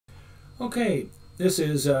Okay, this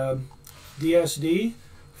is DSD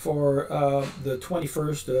for the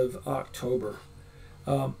 21st of October.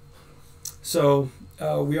 We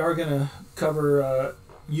are going to cover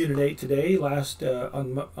Unit 8 today.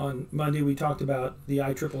 On Monday we talked about the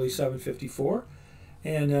IEEE 754,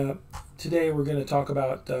 and today we're going to talk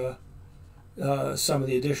about some of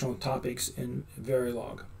the additional topics in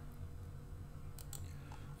Verilog.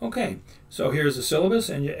 Okay, so here's the syllabus,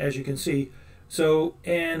 and as you can see,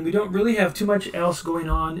 and we don't really have too much else going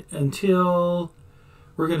on until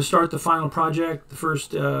we're going to start the final project, the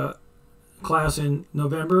first class in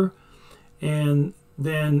November, and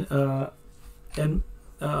then we'll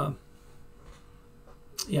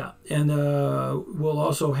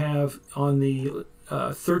also have on the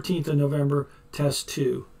 13th of November test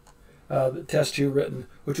 2, test 2 written,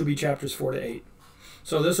 which will be chapters 4 to 8.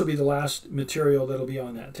 So this will be the last material that'll be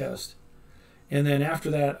on that test. And then after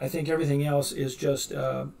that, I think everything else is just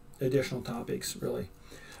additional topics, really.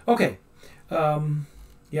 Okay,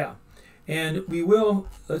 yeah. And we will,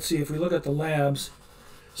 let's see, if we look at the labs.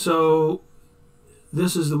 So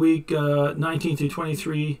this is the week 19 through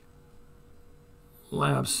 23,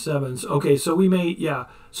 lab 7s. Okay, so we may, yeah.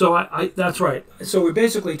 So that's right. So we're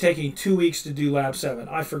basically taking 2 weeks to do lab 7.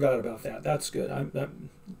 I forgot about that. That's good.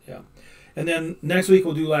 Yeah. And then next week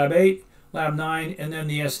we'll do lab 8, lab 9, and then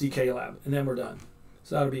the SDK lab, and then we're done.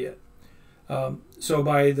 So that'll be it. So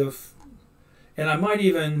by the, and I might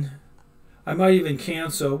even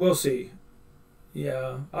cancel. We'll see.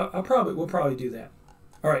 Yeah, we'll probably do that.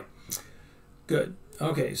 All right, good.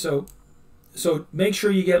 Okay, so make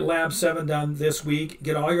sure you get lab 7 done this week.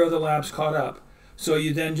 Get all your other labs caught up. So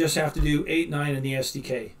you then just have to do 8, 9, and the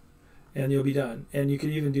SDK, and you'll be done. And you can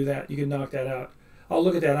even do that. You can knock that out. I'll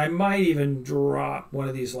look at that. I might even drop one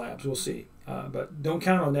of these labs. We'll see. But don't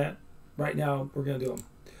count on that. Right now, we're going to do them.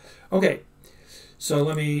 Okay. So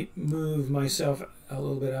let me move myself a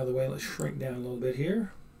little bit out of the way. Let's shrink down a little bit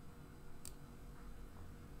here.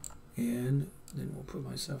 And then we'll put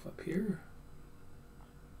myself up here.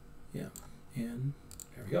 Yeah. And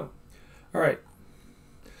there we go. All right.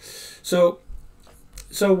 So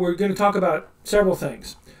we're going to talk about several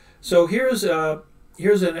things. So here's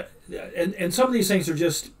and some of these things are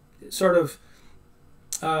just sort of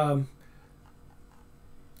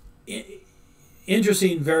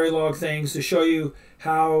interesting Verilog things to show you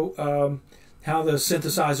how the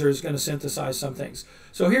synthesizer is going to synthesize some things.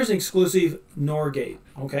 So here's an exclusive NOR gate,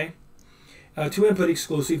 okay? 2-input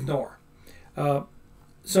exclusive NOR.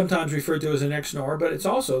 Sometimes referred to as an XNOR, but it's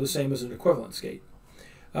also the same as an equivalence gate.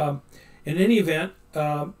 In any event,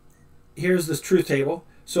 here's this truth table.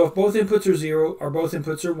 So if both inputs are 0 or both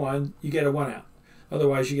inputs are 1, you get a 1 out.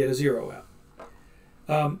 Otherwise, you get a 0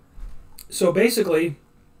 out. So basically,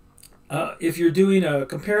 if you're doing a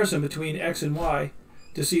comparison between X and Y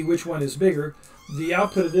to see which one is bigger, the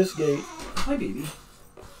output of this gate, hi baby,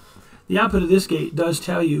 the output of this gate does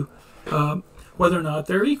tell you whether or not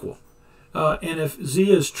they're equal. And if Z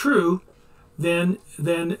is true, then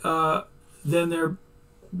they're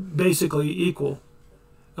basically equal.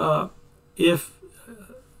 If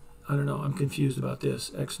I don't know, I'm confused about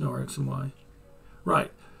this. X nor X and Y.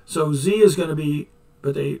 Right. So Z is going to be,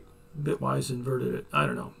 but they bitwise inverted it. I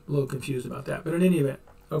don't know. A little confused about that. But in any event,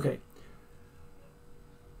 okay.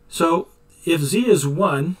 So if Z is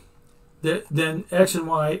 1, then X and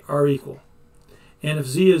Y are equal. And if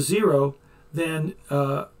Z is 0, then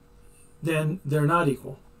they're not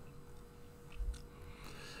equal.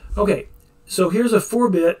 Okay. So here's a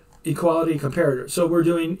 4-bit equality comparator. So we're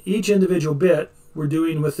doing each individual bit. We're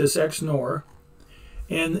doing with this XNOR,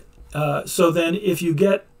 and so then if you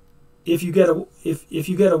get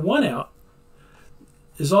a 1 out,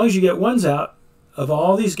 as long as you get 1s out of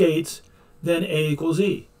all these gates, then A equals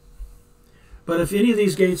E. But if any of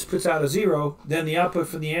these gates puts out a 0, then the output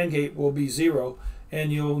from the AND gate will be 0,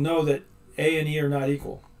 and you'll know that A and E are not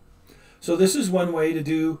equal. So this is one way to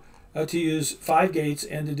do to use 5 gates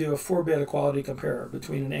and to do a 4-bit equality comparator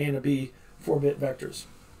between an A and a B 4-bit vectors.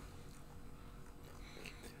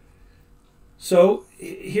 So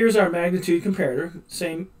here's our magnitude comparator,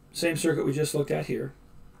 same circuit we just looked at here.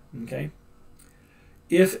 Okay.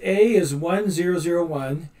 If A is 1, 0, 0,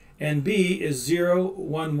 1 and B is 0,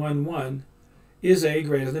 1, 1, 1, is A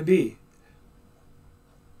greater than B?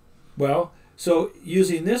 Well, so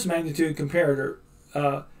using this magnitude comparator,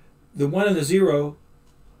 the 1 and the 0,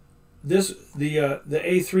 the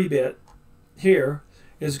A3 bit here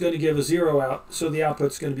is going to give a 0 out, so the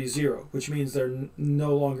output's going to be 0, which means they're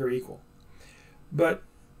no longer equal. But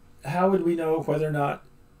how would we know whether or not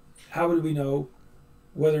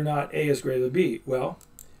A is greater than B? Well,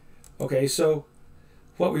 okay, so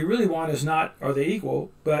what we really want is not are they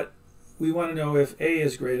equal, but we want to know if A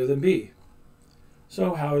is greater than B.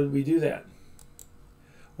 So how did we do that?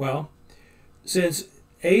 Well, since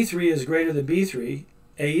A3 is greater than B3,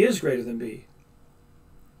 A is greater than B.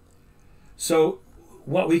 So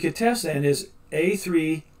what we could test then is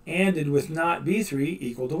A3 ANDed with not B3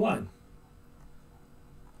 equal to 1.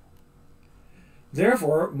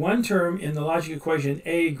 Therefore, one term in the logic equation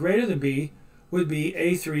A greater than B would be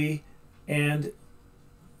A3 and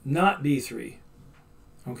not B3.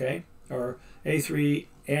 Okay? Or A3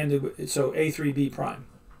 ANDed, so A3B prime,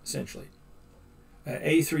 essentially.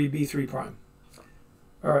 A3B3 prime.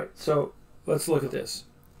 All right, so let's look at this.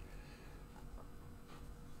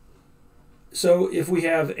 So if we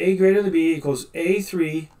have A greater than B equals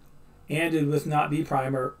A3 ANDed with not B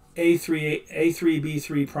prime, or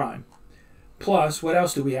A3B3 prime, plus, what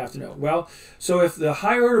else do we have to know? Well, so if the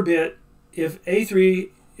higher order bit, if A3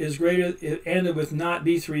 is greater, ANDed with not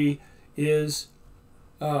B3 is,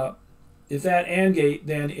 if that AND gate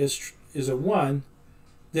then is a 1,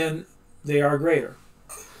 then they are greater.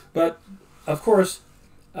 But, of course,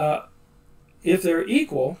 if they're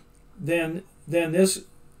equal, then this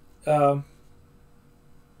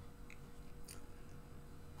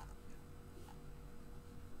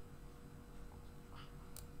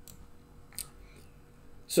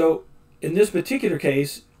so in this particular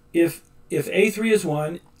case, if A3 is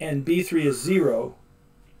 1 and B3 is 0,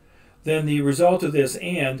 then the result of this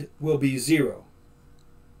AND will be 0.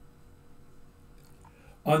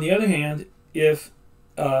 On the other hand, if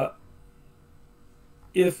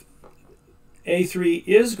A3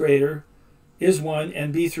 is 1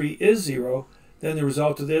 and B3 is 0, then the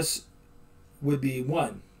result of this would be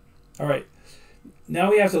 1. All right. Now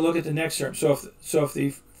we have to look at the next term. So if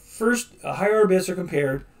the first higher order bits are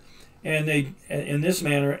compared, and they in this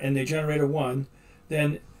manner, and they generate a 1,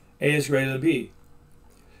 then A is greater than B.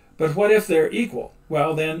 But what if they're equal?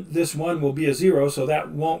 Well, then this 1 will be a 0, so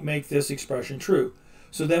that won't make this expression true.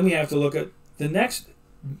 So then we have to look at the next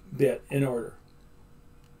bit in order.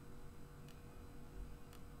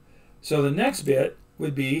 So the next bit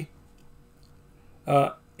would be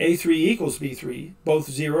A3 equals B3,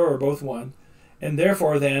 both 0 or both 1, and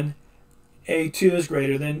therefore then A2 is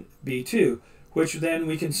greater than B2, which then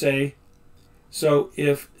we can say, so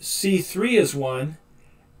if C3 is 1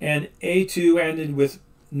 and A2 ANDed with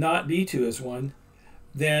not B2 is 1,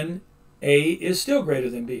 then A is still greater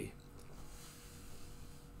than B.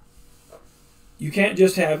 You can't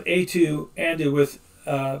just have A2 ANDed with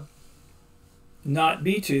not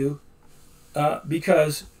B2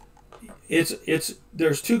 because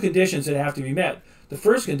there's two conditions that have to be met. The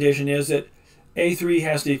first condition is that A3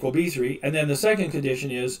 has to equal B3, and then the second condition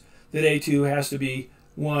is that A2 has to be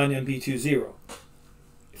 1 and B2 0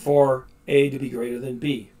 for A to be greater than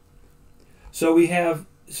B. So we have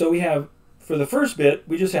for the first bit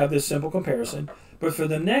we just have this simple comparison, but for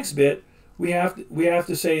the next bit we have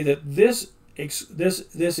to say that this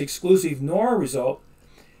exclusive NOR result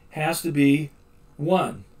has to be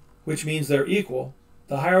 1, which means they're equal.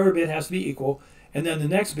 The higher order bit has to be equal, and then the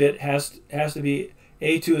next bit has to be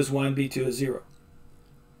A2 is 1, B2 is 0.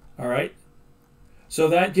 All right. So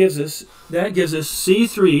that gives us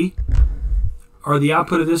C3, or the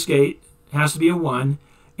output of this gate has to be a 1,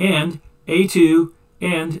 and A2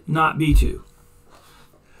 and not B2.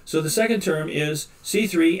 So the second term is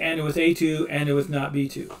C3 ANDed with A2 ANDed with not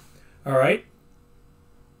B2. All right.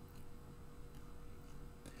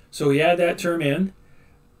 So we add that term in.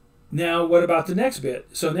 Now what about the next bit?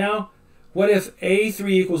 So now what if A3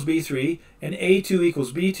 equals B3 and A2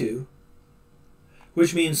 equals B2,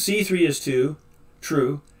 which means C3 is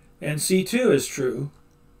true and C2 is true,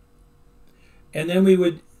 and then we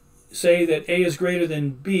would say that A is greater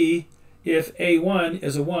than B if A1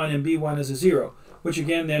 is a 1 and B1 is a 0, which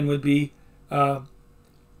again then would be the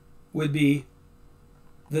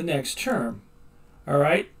next term. All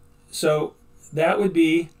right, so that would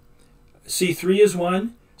be C3 is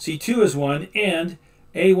 1, C2 is 1, and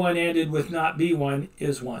A1 ANDed with not B1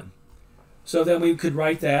 is 1. So then we could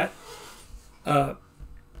write that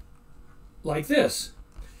like this.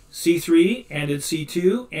 C3 ANDed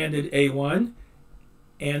C2 ANDed A1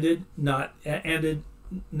 ANDed not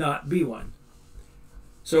B1.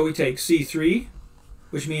 So we take C3,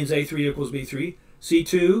 which means A3 equals B3,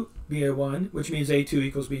 C2 B1, which means A2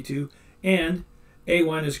 equals B2, and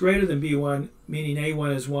A1 is greater than B1, meaning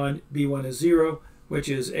A1 is 1, B1 is 0, which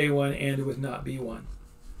is A1 ANDed with not B1.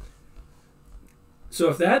 So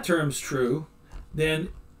if that term's true, then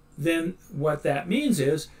what that means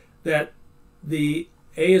is that the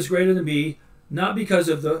A is greater than B, not because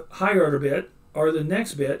of the higher order bit or the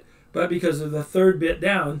next bit, but because of the third bit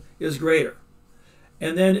down is greater.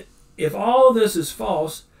 And then if all of this is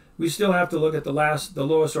false, we still have to look at the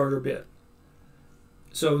lowest order bit.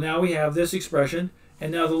 So now we have this expression,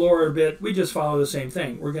 and now the lower order bit, we just follow the same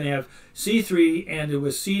thing. We're going to have C3 ANDed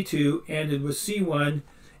with C2, ANDed with C1,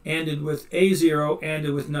 ANDed with A0,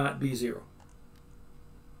 ANDed with not B0.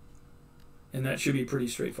 And that should be pretty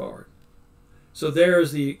straightforward. So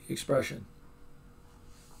there's the expression.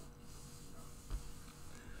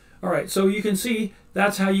 All right, so you can see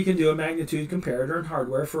that's how you can do a magnitude comparator in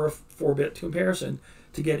hardware for a 4-bit comparison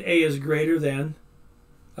to get A is greater than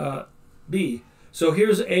B. So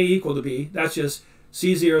here's A equal to B. That's just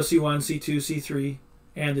C0, C1, C2, C3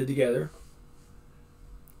 ANDed together.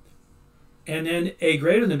 And then A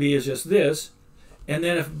greater than B is just this. And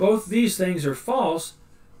then if both these things are false,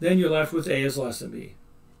 then you're left with A is less than B.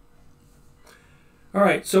 All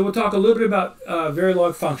right, so we'll talk a little bit about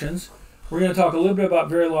Verilog functions. We're going to talk a little bit about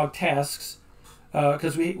Verilog tasks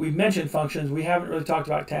because we've mentioned functions. We haven't really talked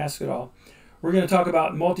about tasks at all. We're going to talk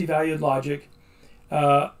about multi-valued logic,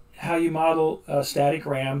 how you model static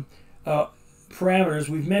RAM, parameters.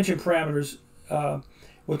 We've mentioned parameters.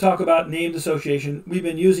 We'll talk about named association. We've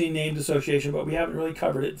been using named association, but we haven't really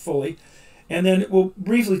covered it fully. And then we'll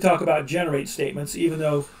briefly talk about generate statements, even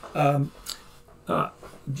though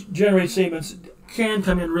generate statements can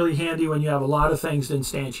come in really handy when you have a lot of things to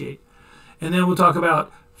instantiate. And then we'll talk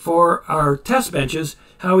about, for our test benches,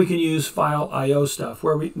 how we can use file I/O stuff,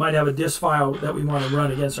 where we might have a disk file that we want to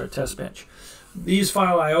run against our test bench. These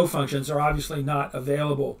file I/O functions are obviously not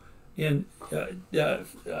available in to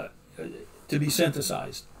be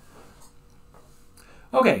synthesized.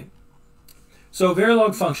 Okay, so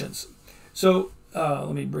Verilog functions. So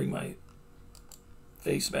let me bring my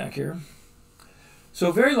face back here.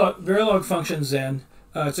 So Verilog functions then,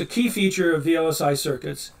 it's a key feature of VLSI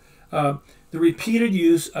circuits, the repeated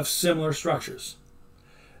use of similar structures.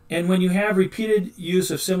 And when you have repeated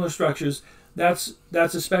use of similar structures, that's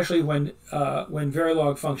especially when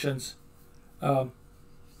Verilog functions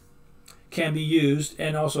can be used,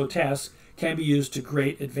 and also tasks can be used to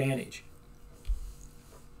great advantage.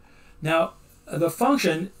 Now, the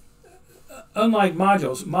function, unlike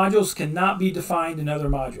modules cannot be defined in other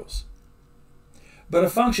modules. But a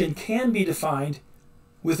function can be defined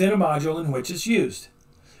within a module in which it's used.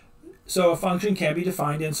 So a function can be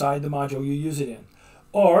defined inside the module you use it in.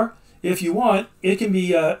 Or, if you want, it can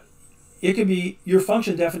be your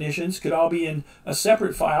function definitions could all be in a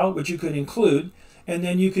separate file, which you could include, and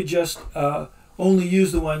then you could just only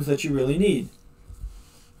use the ones that you really need.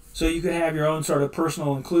 So you could have your own sort of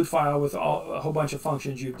personal include file with a whole bunch of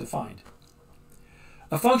functions you've defined.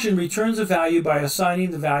 A function returns a value by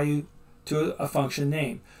assigning the value to a function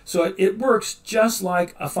name. So it works just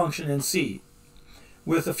like a function in C,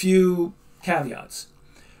 with a few caveats.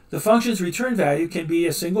 The function's return value can be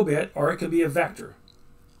a single bit, or it can be a vector.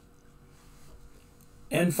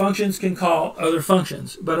 And functions can call other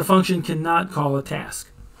functions, but a function cannot call a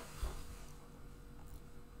task.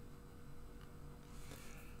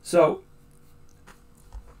 So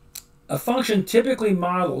a function typically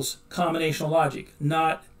models combinational logic,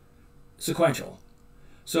 not sequential.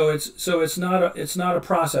 So it's not a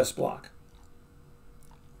process block,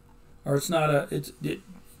 or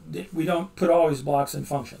we don't put always blocks in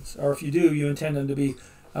functions, or if you do, you intend them to be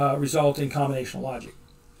result in combinational logic.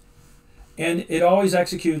 And it always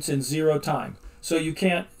executes in 0 time, so you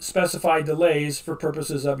can't specify delays for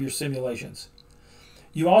purposes of your simulations.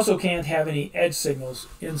 You also can't have any edge signals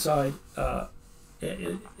inside.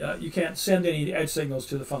 You can't send any edge signals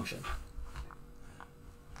to the function.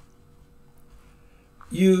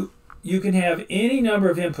 You can have any number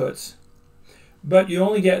of inputs, but you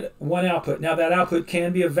only get one output. Now that output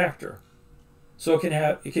can be a vector, so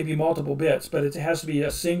it can be multiple bits, but it has to be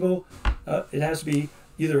a single. It has to be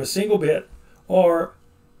either a single bit or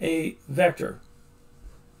a vector.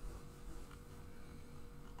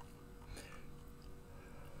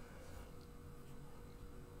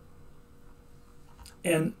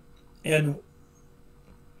 And then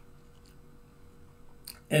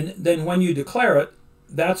when you declare it,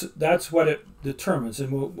 that's what it determines,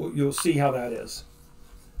 and you'll see how that is.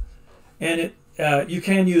 And you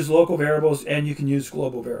can use local variables, and you can use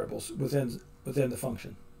global variables within the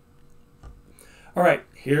function. All right,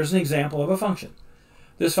 here's an example of a function.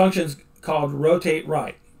 This function is called rotate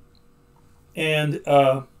right, and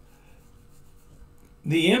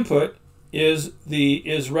the input is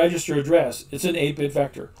register address. It's an 8-bit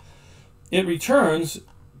vector. It returns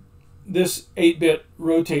this 8-bit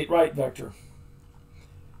rotate right vector.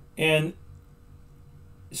 And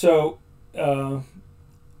so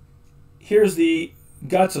here's the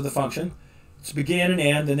guts of the function. It's begin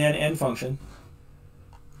and then end function.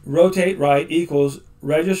 Rotate right equals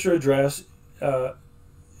register address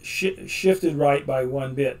shifted right by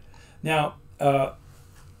 1 bit. Now,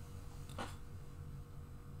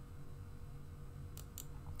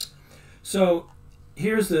 so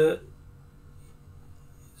here's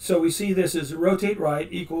so we see this as rotate right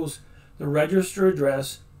equals the register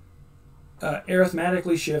address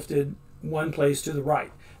arithmetically shifted 1 place to the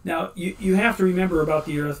right. Now, you have to remember about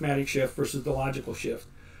the arithmetic shift versus the logical shift.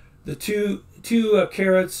 The two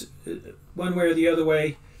carets, one way or the other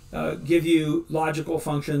way, give you logical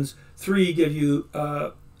functions. 3 give you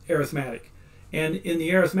arithmetic. And in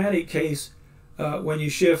the arithmetic case, when you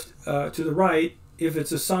shift to the right, if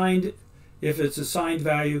it's assigned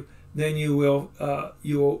value, then you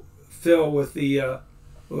will fill with the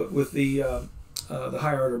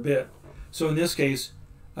higher order bit. So in this case,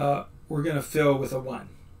 we're going to fill with a 1.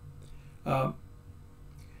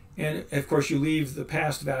 And of course, you leave the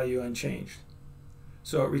past value unchanged.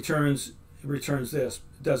 So it returns this.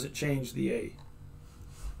 It doesn't change the A.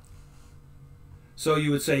 So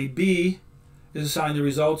you would say B is assigned the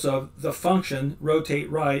results of the function rotate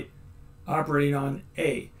right operating on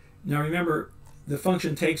A. Now remember, the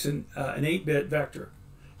function takes an 8-bit vector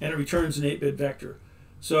and it returns an 8-bit vector.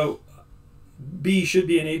 So B should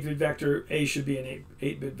be an 8-bit vector, A should be an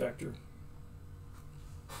 8-bit vector.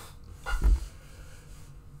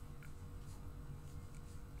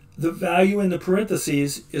 The value in the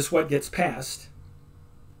parentheses is what gets passed,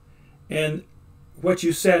 and what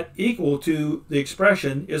you set equal to the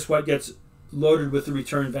expression is what gets loaded with the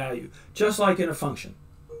return value, just like in a function.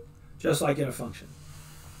 Just like in a function.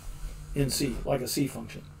 In C, like a C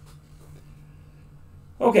function.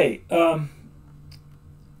 Okay,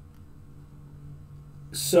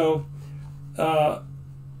 so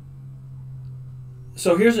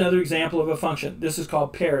here's another example of a function. This is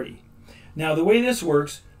called parity. Now the way this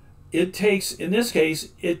works, it takes, in this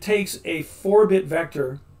case, it takes a 4-bit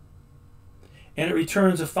vector and it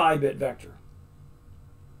returns a 5-bit vector.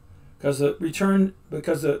 Because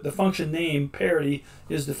the function name parity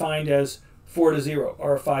is defined as 4 to 0,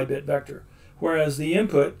 or a 5-bit vector, whereas the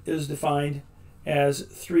input is defined as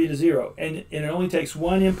 3 to 0, and it only takes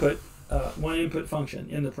one input function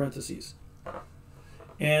in the parentheses.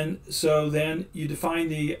 And so then you define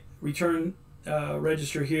the return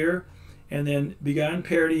register here, and then begun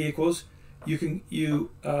parity equals you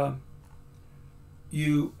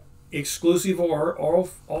exclusive OR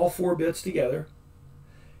all 4 bits together,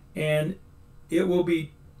 and it will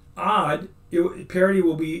be odd. Parity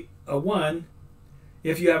will be a 1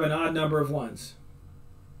 if you have an odd number of 1s,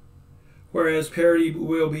 whereas parity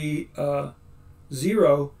will be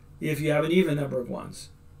 0 if you have an even number of 1s.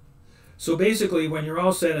 So basically, when you're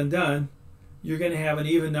all said and done, you're going to have an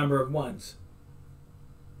even number of 1s.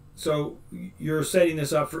 So you're setting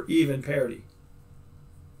this up for even parity.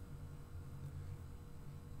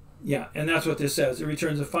 Yeah, and that's what this says. It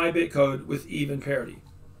returns a 5-bit code with even parity.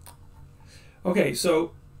 Okay,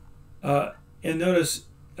 so and notice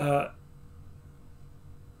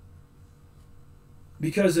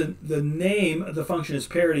because the name of the function is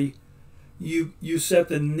parity, you set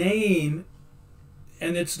the name,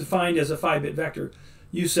 and it's defined as a 5-bit vector.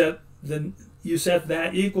 You set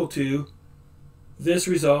that equal to this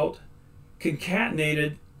result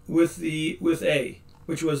concatenated with A,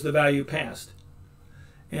 which was the value passed.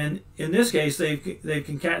 And in this case, they've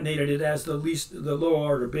concatenated it as the low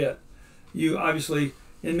order bit. You obviously,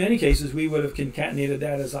 in many cases, we would have concatenated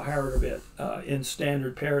that as a higher order bit in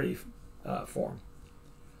standard parity form.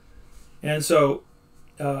 And so,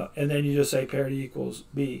 and then you just say parity equals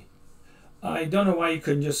B. I don't know why you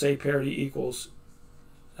couldn't just say parity equals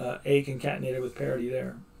A concatenated with parity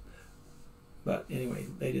there. But anyway,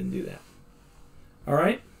 they didn't do that. All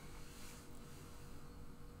right?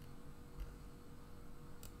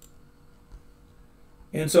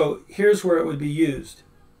 And so here's where it would be used.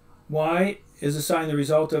 Y is assigned the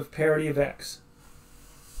result of parity of X.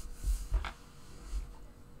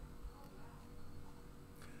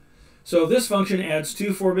 So this function adds 2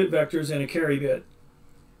 4-bit vectors and a carry bit.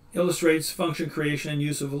 Illustrates function creation and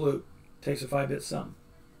use of a loop. Takes a 5-bit sum.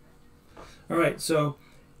 All right, so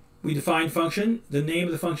we define function. The name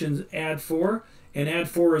of the function is add4, and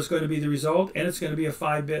add4 is going to be the result, and it's going to be a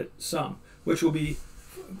 5-bit sum, which will be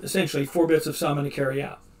essentially 4 bits of sum and a carry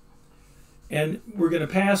out. And we're going to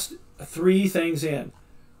pass 3 things in: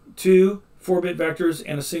 2 4-bit vectors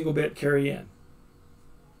and a single bit carry in.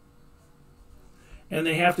 And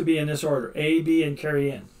they have to be in this order: A, B, and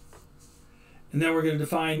carry in. And then we're going to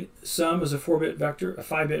define sum as a 4-bit vector, a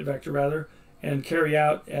 5-bit vector rather, and carry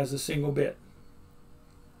out as a single bit.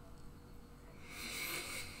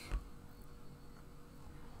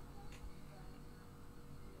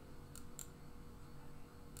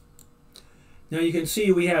 Now you can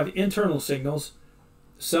see we have internal signals,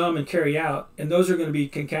 sum and carry out, and those are going to be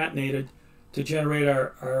concatenated to generate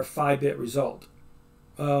our 5-bit result.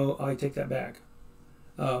 Oh, I take that back.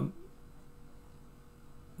 They're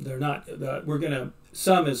not. We're going to,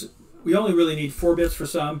 sum is, we only really need 4 bits for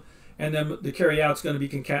sum, and then the carry out is going to be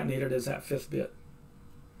concatenated as that 5th bit.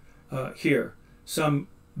 Here, sum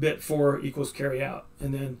bit 4 equals carry out,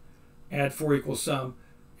 and then add 4 equals sum,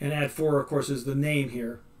 and add 4, of course, is the name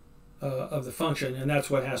here of the function, and that's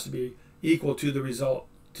what has to be equal to the result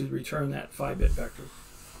to return that 5-bit vector.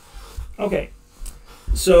 Okay,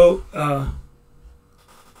 so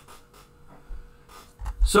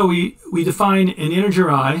we define an integer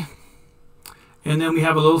I, and then we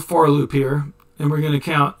have a little for loop here, and we're going to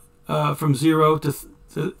count from 0 to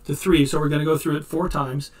 3. So we're going to go through it 4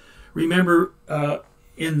 times. Remember,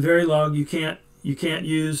 in Verilog you can't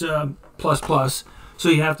use plus plus, so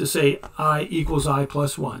you have to say I equals I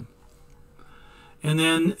plus 1. And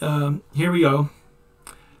then here we go.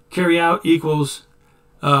 Carry out equals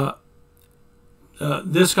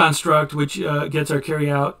this construct, which gets our carry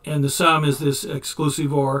out, and the sum is this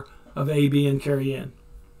exclusive OR of A, B, and carry in.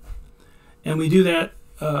 And we do that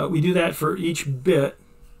for each bit.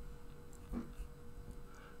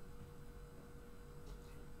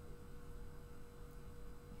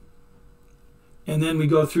 And then we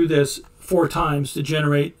go through this 4 times to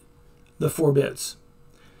generate the 4 bits.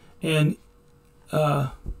 And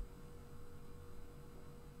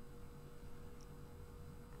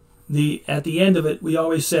at the end of it, we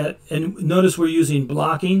always set, and notice we're using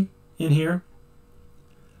blocking in here.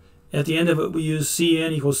 At the end of it, we use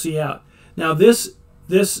Cin equals C out. Now this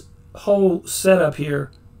whole setup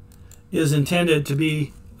here is intended to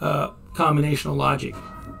be combinational logic.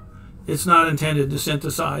 It's not intended to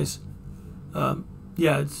synthesize.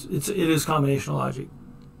 Yeah, it is combinational logic.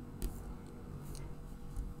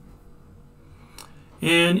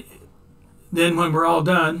 And then when we're all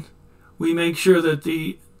done, we make sure that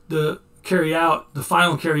the carry out, the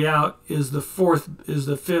final carry out, is the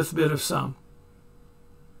 5th bit of sum.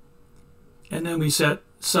 And then we set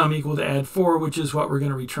sum equal to add 4, which is what we're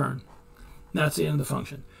going to return. That's the end of the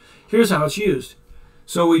function. Here's how it's used.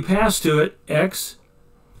 So we pass to it x,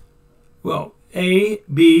 well, A,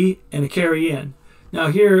 B, and a carry in. Now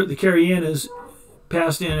here the carry in is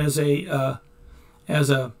passed in as a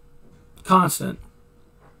constant,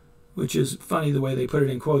 which is funny the way they put it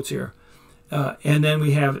in quotes here. And then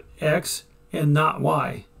we have x and not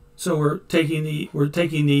y. So we're taking the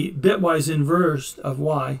bitwise inverse of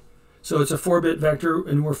y. So it's a 4-bit vector,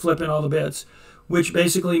 and we're flipping all the bits, which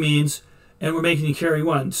basically means, and we're making you carry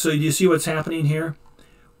 1. So do you see what's happening here?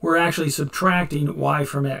 We're actually subtracting y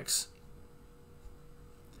from x,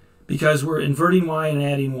 because we're inverting y and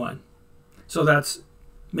adding 1. So that's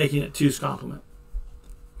making it 2's complement.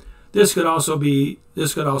 This could also be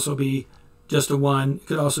just a 1. It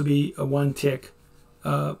could also be a 1 tick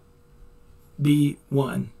B1.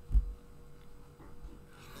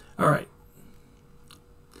 All right.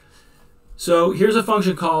 So here's a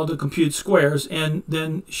function called to compute squares, and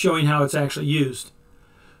then showing how it's actually used.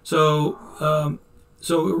 So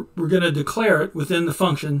we're going to declare it within the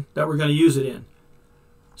function that we're going to use it in.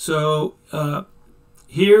 So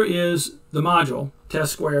here is the module,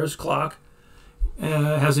 test squares clock.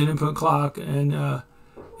 Has an input clock, and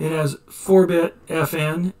it has 4-bit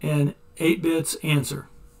FN and 8 bits answer.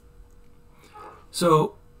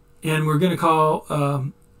 So, and we're going to call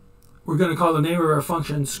the name of our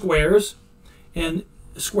function squares, and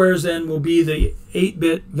squares then will be the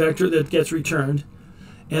 8-bit vector that gets returned,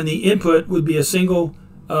 and the input would be a single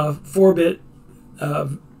 4-bit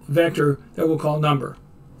vector that we'll call number.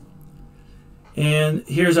 And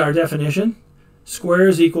here's our definition.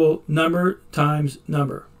 Squares equal number times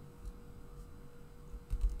number.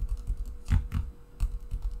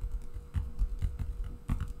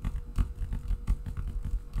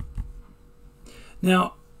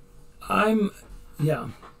 Now,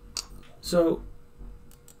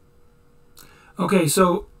 okay,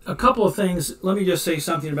 so a couple of things. Let me just say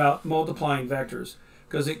something about multiplying vectors,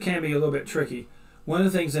 because it can be a little bit tricky. One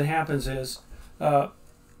of the things that happens is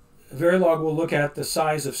Verilog will look at the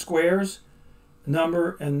size of squares,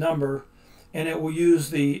 number, and it will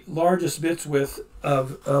use the largest bits width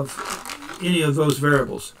of any of those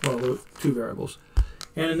variables. Well, the 2 variables.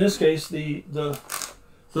 And in this case, the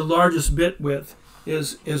largest bit width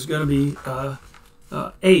is going to be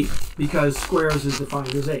 8, because squares is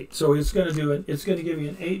defined as 8. So it's going to do it. It's going to give you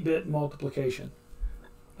an 8-bit multiplication.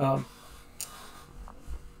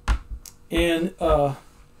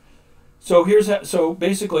 So here's that. So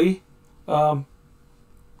basically,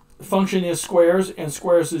 function is squares, and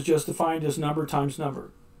squares is just defined as number times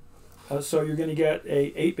number. So you're going to get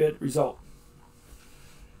a 8-bit result.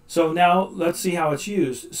 So now let's see how it's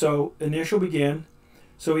used. So initial begin.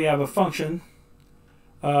 So we have a function.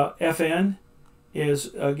 Fn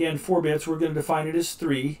is, again, 4 bits. We're going to define it as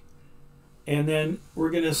 3. And then we're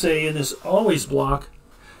going to say in this always block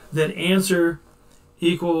that answer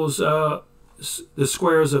equals the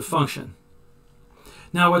squares of function.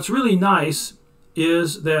 Now what's really nice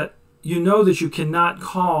is that you know that you cannot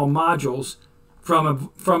call modules from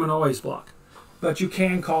an always block, but you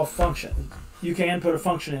can call function. You can put a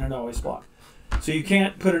function in an always block. So you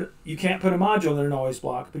can't put a module in an always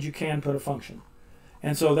block, but you can put a function.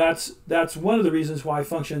 And so that's one of the reasons why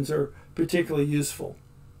functions are particularly useful.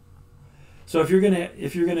 So if you're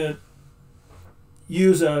gonna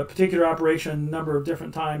use a particular operation a number of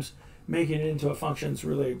different times, making it into a function is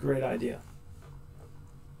really a great idea.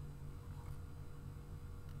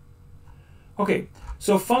 Okay,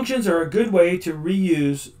 so functions are a good way to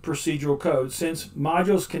reuse procedural code. Since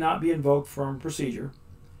modules cannot be invoked from procedure,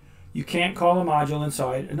 you can't call a module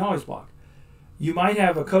inside an always block. You might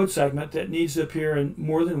have a code segment that needs to appear in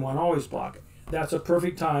more than one always block. That's a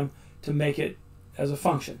perfect time to make it as a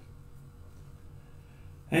function.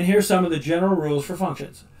 And here's some of the general rules for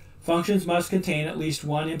functions. Functions must contain at least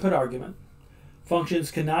one input argument.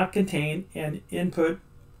 Functions cannot contain an input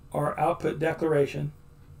or output declaration.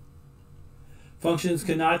 Functions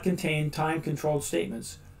cannot contain time-controlled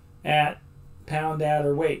statements at, pound, at,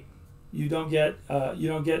 or wait. There's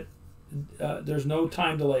no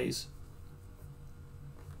time delays.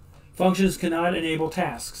 Functions cannot enable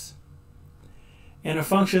tasks. And a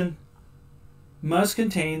function must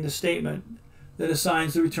contain the statement that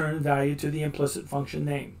assigns the return value to the implicit function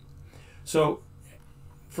name. So,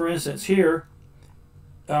 for instance, here,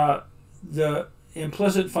 the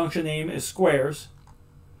implicit function name is squares.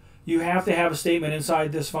 You have to have a statement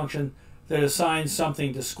inside this function that assigns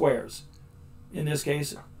something to squares. In this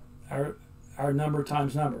case, our number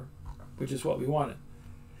times number, which is what we wanted.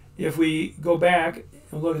 If we go back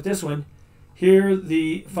and look at this one, here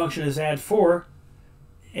the function is add 4,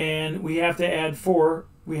 and we have to add 4.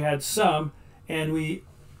 We had sum, and we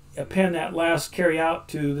append that last carry out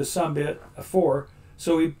to the sum bit of 4.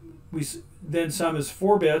 So we then sum is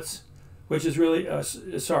 4 bits, which is really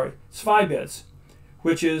it's 5 bits,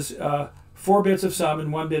 which is 4 bits of sum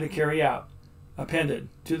and 1 bit of carry out appended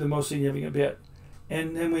to the most significant bit.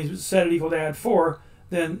 And then we set it equal to add 4,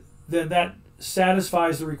 then that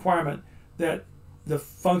satisfies the requirement that the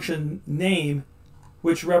function name,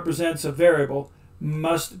 which represents a variable,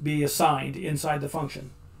 must be assigned inside the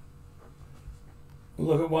function. We'll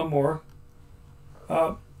look at one more.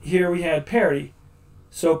 Here we had parity.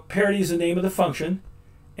 So parity is the name of the function,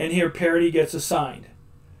 and here parity gets assigned.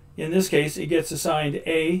 In this case, it gets assigned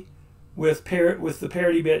A with the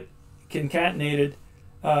parity bit concatenated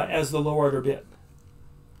as the low order bit.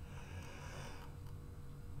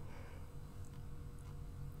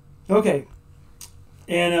 Okay,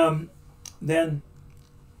 and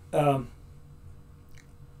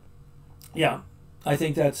yeah, I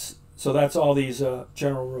think that's all these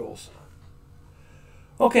general rules.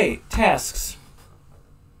 Okay, tasks.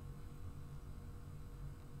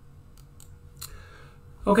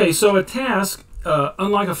 Okay, so a task,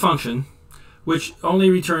 unlike a function, which only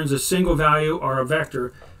returns a single value or a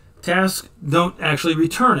vector, tasks don't actually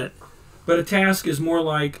return it. But a task is more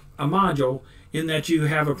like a module in that you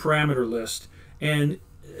have a parameter list, and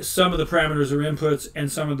some of the parameters are inputs and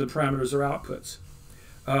some of the parameters are outputs.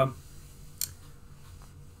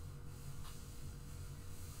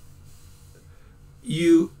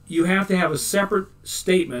 You have to have a separate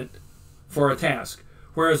statement for a task,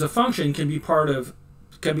 whereas a function can be part of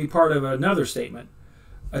another statement.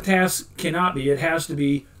 A task cannot be. It has to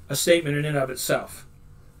be a statement in and of itself.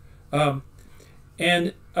 A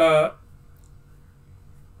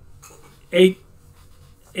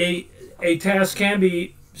task can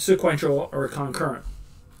be sequential or concurrent,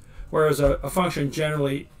 whereas a function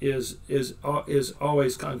generally is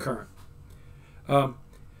always concurrent.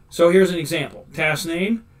 So here's an example. Task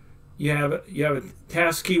name. You have a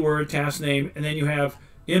task keyword, task name, and then you have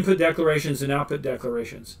input declarations and output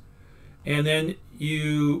declarations. And then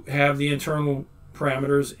you have the internal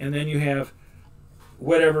parameters, and then you have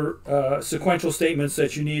whatever sequential statements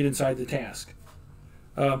that you need inside the task.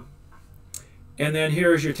 And then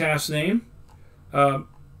here's your task name. And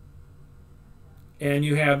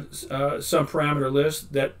you have some parameter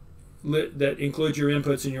list that includes your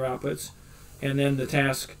inputs and your outputs. And then the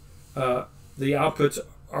task, the outputs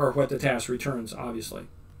are what the task returns, obviously.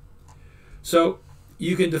 So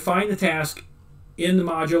you can define the task in the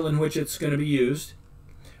module in which it's going to be used,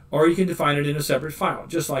 or you can define it in a separate file,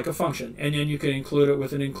 just like a function, and then you can include it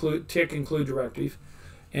with an include directive,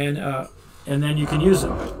 and then you can use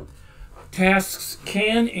them. Tasks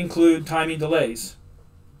can include timing delays.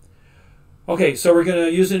 Okay, so we're going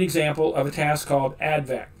to use an example of a task called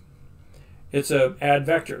addVec. It's a add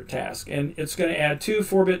vector task, and it's going to add two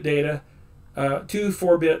 4-bit data, 2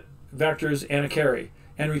 4-bit vectors and a carry,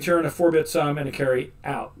 and return a 4-bit sum and a carry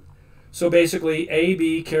out. So basically, A,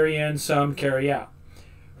 B, carry in, sum, carry out,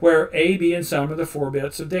 where A, B, and sum are the 4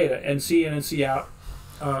 bits of data, and C in and C out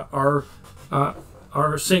are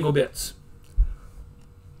single bits.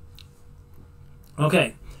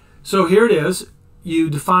 Okay, so here it is. You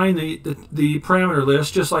define the parameter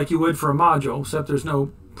list just like you would for a module, except there's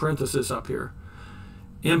no parenthesis up here.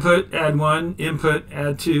 Input add 1, input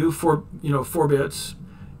add 2, 4 bits.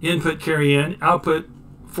 Input carry in, output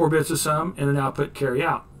 4 bits of sum, and an output carry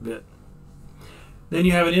out bit. Then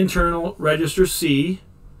you have an internal register C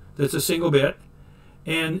that's a single bit,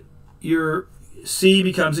 and your C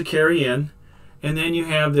becomes a carry in, and then you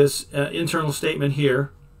have this internal statement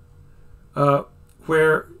here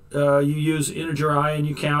where you use integer I and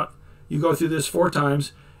you count. You go through this 4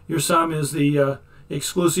 times. Your sum is the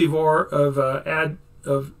exclusive OR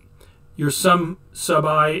of your sum sub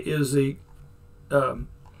I is the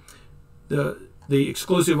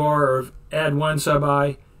exclusive OR of add 1 sub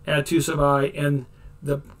I, add 2 sub I, and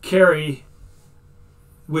the carry,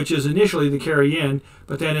 which is initially the carry in,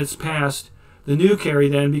 but then it's passed. The new carry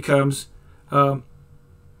then becomes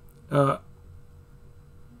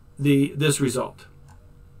this result.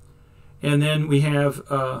 And then we have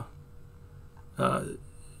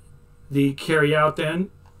the carry out then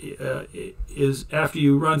is after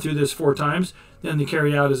you run through this 4 times, then the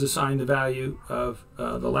carry out is assigned the value of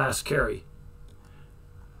the last carry.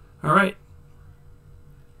 All right.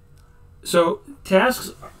 So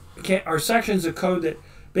tasks are sections of code that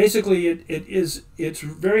basically it's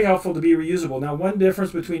very helpful to be reusable. Now, one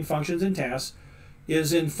difference between functions and tasks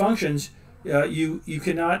is in functions you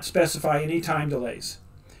cannot specify any time delays.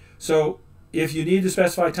 So if you need to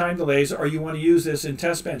specify time delays or you want to use this in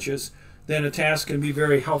test benches, then a task can be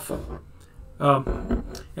very helpful. And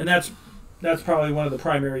that's probably one of the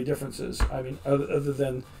primary differences. I mean, other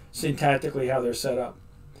than syntactically how they're set up.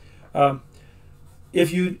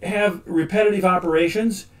 If you have repetitive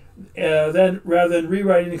operations, then rather than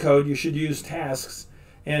rewriting the code, you should use tasks,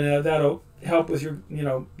 and that'll help with your,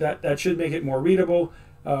 that should make it more readable,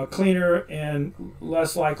 cleaner, and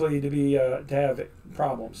less likely to be to have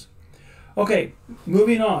problems. Okay,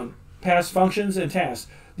 moving on past functions and tasks.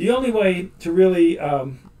 The only way to really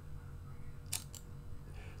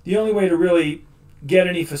get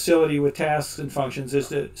any facility with tasks and functions is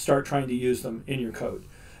to start trying to use them in your code.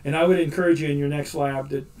 And I would encourage you in your next lab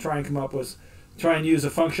to try and use a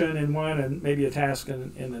function in one and maybe a task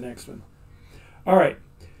in the next one. All right,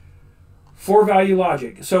 4-value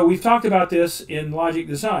logic. So we've talked about this in logic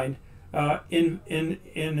design. In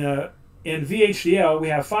VHDL, we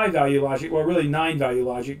have 5-value logic. Well, really 9-value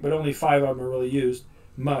logic, but only 5 of them are really used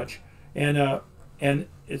much. And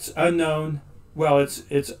it's unknown. Well, it's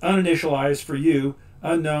uninitialized for U,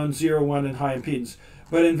 unknown, 0, 1, and high impedance.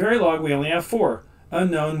 But in Verilog, we only have 4.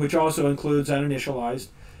 Unknown, which also includes uninitialized,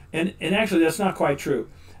 and actually that's not quite true.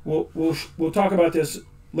 We'll talk about this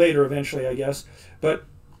later eventually, I guess. But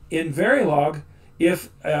in Verilog, if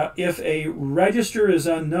a register is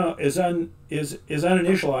uninitialized,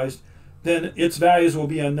 then its values will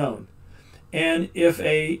be unknown, and if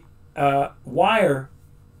a wire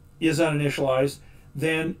is uninitialized,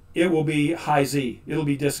 then it will be high Z. It'll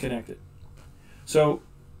be disconnected. So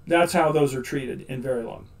that's how those are treated in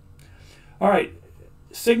Verilog. All right.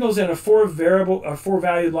 Signals in a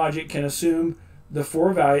 4-valued logic can assume the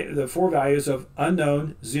four values of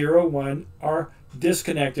unknown, 0, 1 are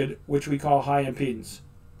disconnected, which we call high impedance.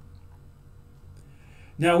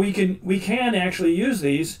 Now we can actually use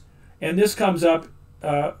these, and this comes up.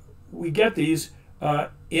 We get these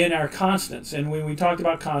in our constants, and when we talked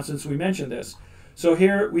about constants, we mentioned this. So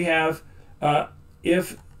here we have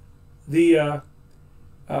if the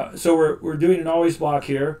so we're doing an always block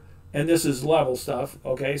here. And this is level stuff,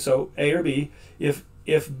 okay? So A or B. If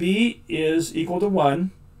B is equal to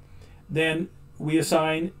 1, then we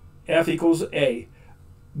assign F equals A.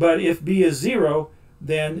 But if B is 0,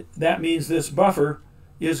 then that means this buffer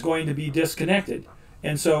is going to be disconnected.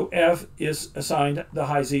 And so F is assigned the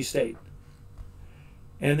high Z state.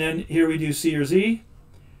 And then here we do C or Z.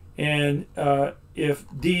 And if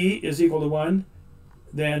D is equal to 1,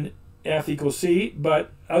 then F equals C.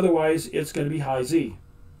 But otherwise, it's going to be high Z.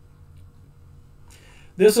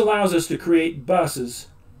 This allows us to create buses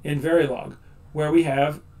in Verilog, where we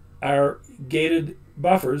have our gated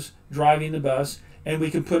buffers driving the bus, and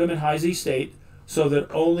we can put them in high Z state so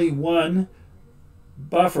that only one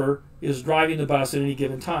buffer is driving the bus at any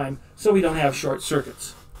given time, so we don't have short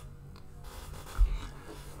circuits.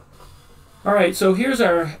 All right, so here's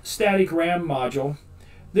our static RAM module.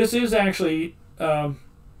 This is actually, well,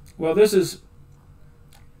 this is,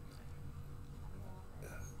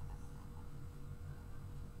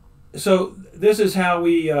 so this is how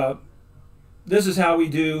we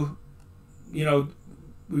do, you know,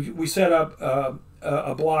 we set up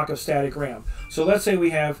a block of static RAM. So let's say we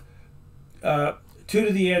have 2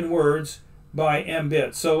 to the n words by m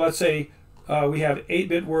bits. So let's say we have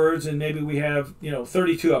 8-bit words, and maybe we have, you know,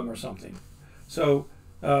 32 of them or something. So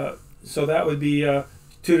so that would be 2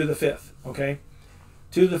 to the 5th, okay?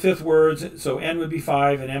 2 to the 5th words, so n would be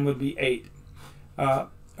 5 and m would be 8. All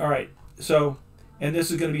right, so, and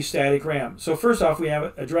this is going to be static RAM. So first off, we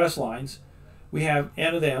have address lines. We have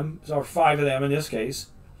n of them, so 5 of them in this case.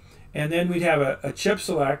 And then we'd have a chip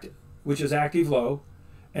select, which is active low,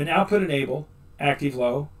 an output enable, active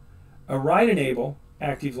low, a write enable,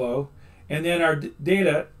 active low, and then our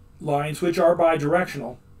data lines, which are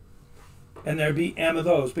bidirectional. And there'd be m of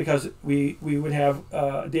those because we would have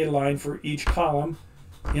a data line for each column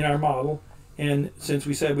in our model. And since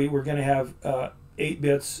we said we were going to have 8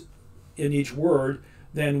 bits in each word,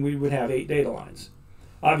 then we would have 8 data lines.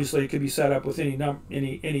 Obviously, it could be set up with any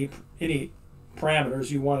parameters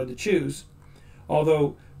you wanted to choose,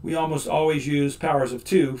 although we almost always use powers of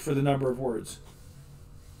 2 for the number of words.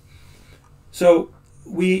 So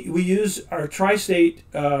we use our tri-state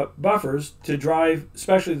buffers to drive,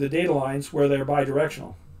 especially the data lines where they're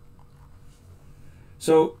bidirectional.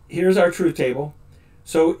 So here's our truth table.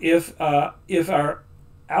 So if our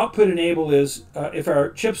output enable is if our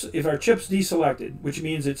chips deselected, which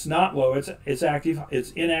means it's not low, it's active,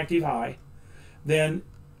 it's inactive high, then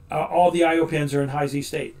all the I/O pins are in high Z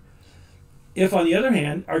state. If on the other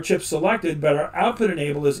hand our chip's selected but our output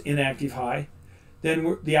enable is inactive high,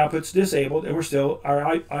 then the output's disabled and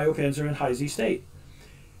our I/O pins are in high Z state.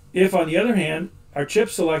 If on the other hand our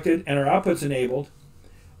chip's selected and our output's enabled,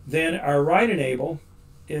 then our write enable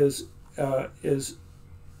is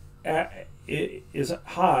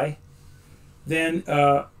high. Then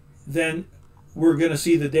we're going to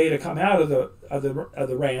see the data come out of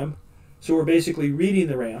the RAM. So we're basically reading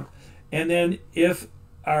the RAM. And then if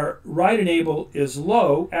our write enable is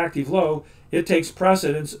low, active low, it takes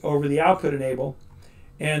precedence over the output enable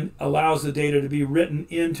and allows the data to be written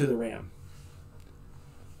into the RAM.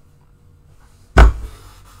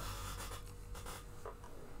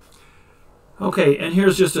 Okay, and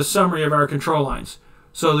here's just a summary of our control lines.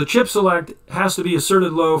 So the chip select has to be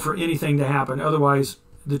asserted low for anything to happen, otherwise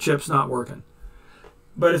the chip's not working.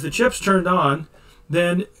 But if the chip's turned on,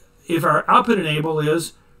 then if our output enable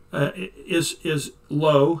is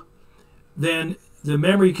low, then the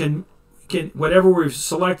memory can whatever we've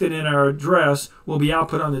selected in our address will be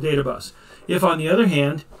output on the data bus. If on the other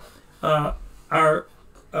hand our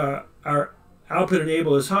output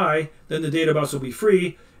enable is high, then the data bus will be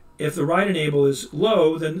free. If the write enable is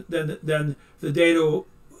low, then the data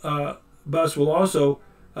bus will also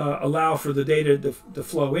allow for the data to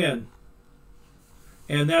flow in,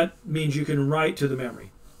 and that means you can write to the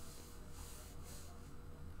memory.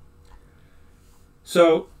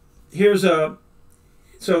 So here's a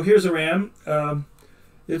RAM.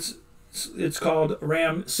 It's called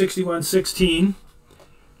RAM 6116.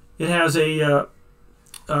 It has a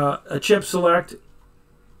chip select,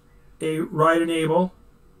 a write enable,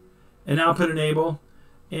 an output enable,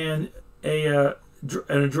 and an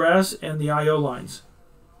address and the I/O lines.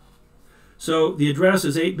 So the address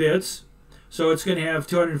is 8 bits, so it's going to have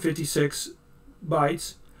 256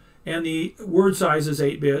 bytes, and the word size is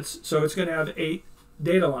 8 bits, so it's going to have 8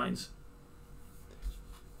 data lines.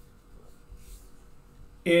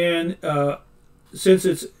 And since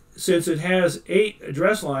it has 8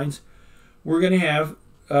 address lines, we're going to have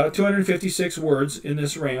 256 words in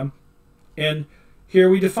this RAM, and here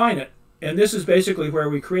we define it. And this is basically where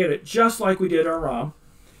we create it, just like we did our ROM.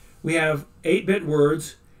 We have 8-bit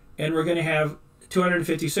words, and we're going to have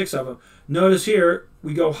 256 of them. Notice here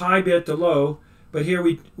we go high bit to low, but here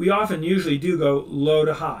we often usually do go low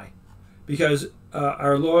to high, because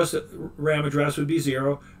our lowest RAM address would be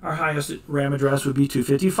 0, our highest RAM address would be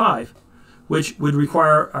 255, which would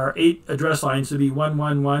require our 8 address lines to be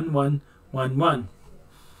 111111.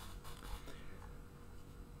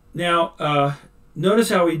 Now, notice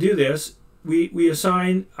how we do this. We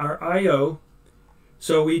assign our I/O.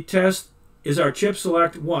 So we test, is our chip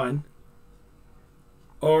select 1,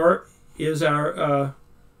 or is our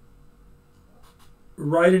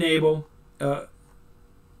write enable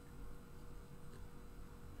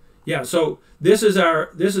Yeah, so this is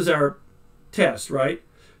our test, right?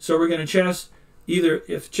 So we're going to test either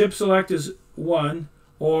if chip select is 1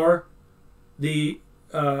 or the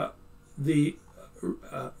our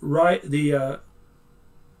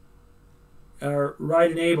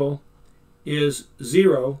write enable is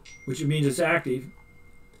 0, which means it's active,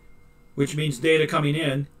 which means data coming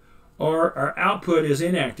in, or our output is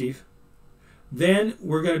inactive, then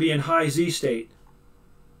we're going to be in high Z state.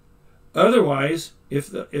 Otherwise,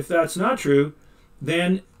 if that's not true,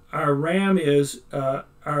 then our RAM is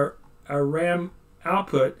our RAM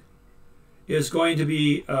output is going to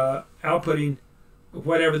be outputting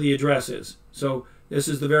whatever the address is. So this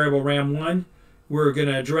is the variable RAM1. We're going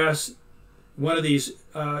to address one of these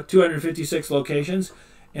 256 locations,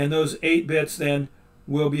 and those 8 bits then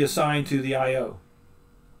will be assigned to the I/O,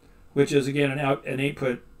 which is again an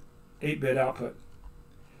 8-bit output.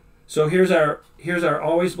 So here's our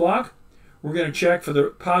always block. We're going to check for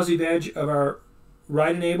the positive edge of our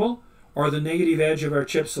write enable or the negative edge of our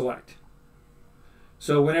chip select.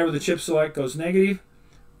 So whenever the chip select goes negative,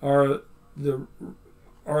 or the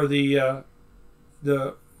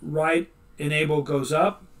write enable goes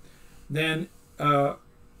up, then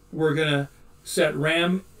we're going to set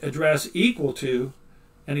RAM address equal to,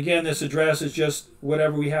 and again this address is just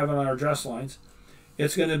whatever we have on our address lines.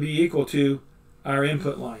 It's going to be equal to our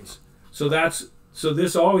input lines. So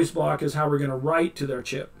this always block is how we're going to write to their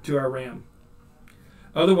chip, to our RAM.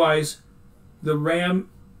 Otherwise, the RAM,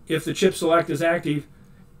 if the chip select is active,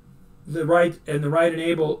 the write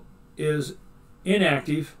enable is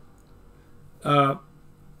inactive, and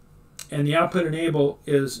the output enable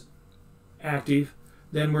is active,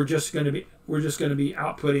 then we're just going to be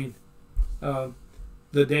outputting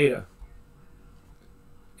the data,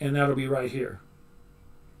 and that'll be right here.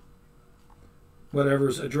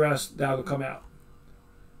 Whatever's addressed, that'll come out.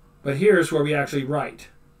 But here's where we actually write.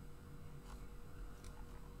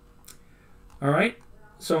 All right,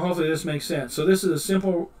 so hopefully this makes sense. So this is a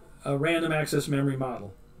simple random access memory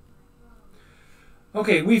model.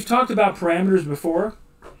 Okay, we've talked about parameters before,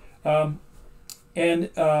 and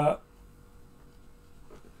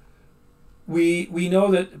we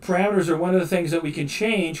know that parameters are one of the things that we can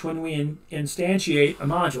change when we instantiate a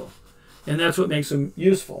module, and that's what makes them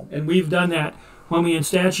useful. And we've done that when we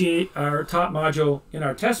instantiate our top module in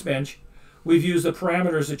our test bench. We've used the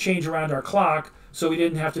parameters to change around our clock, so we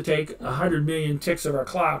didn't have to take 100 million ticks of our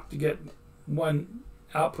clock to get one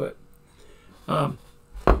output. And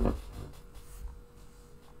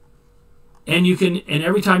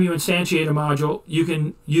every time you instantiate a module, you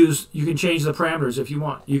can change the parameters if you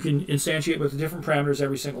want. You can instantiate with different parameters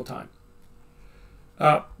every single time.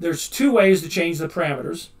 There's 2 ways to change the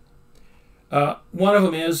parameters. One of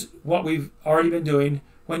them is what we've already been doing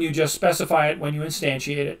when you just specify it when you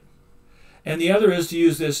instantiate it. And the other is to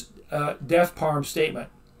use this def parm statement.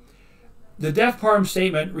 The def parm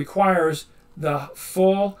statement requires the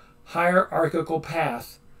full hierarchical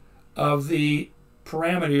path of the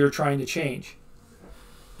parameter you're trying to change.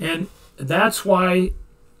 And that's why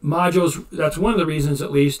modules, that's one of the reasons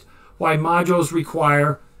at least, why modules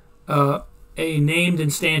require a named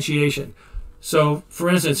instantiation. So for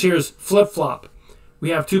instance, here's flip-flop. We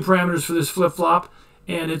have 2 parameters for this flip-flop,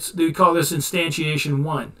 and we call this instantiation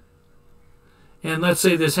 1. And let's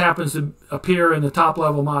say this happens to appear in the top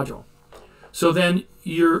level module. So then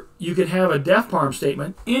you could have a def parm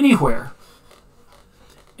statement anywhere.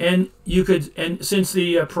 And since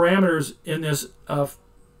the parameters in this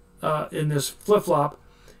flip-flop,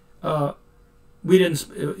 we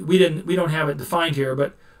don't have it defined here,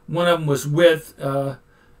 but one of them was width.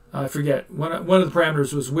 I forget, one of the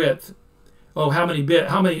parameters was width. Oh, how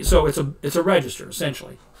many? So it's a register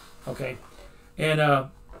essentially, okay.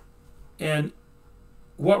 And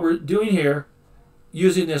what we're doing here,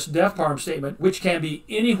 using this def parm statement, which can be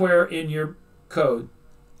anywhere in your code,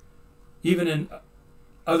 even in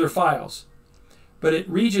other files, but it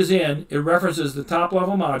reaches in, it references the top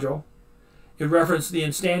level module, it references the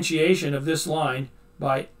instantiation of this line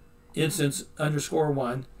by instance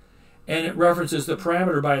 _1, and it references the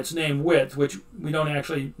parameter by its name, width, which we don't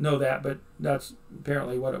actually know that, but that's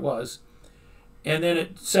apparently what it was. And then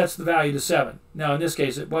it sets the value to 7. Now in this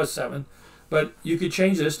case it was 7, but you could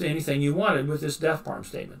change this to anything you wanted with this def parm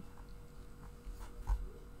statement.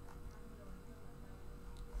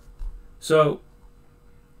 So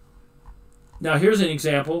now here's an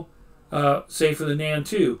example, say for the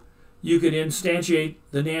NAND2. You could instantiate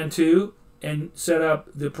the NAND2 and set up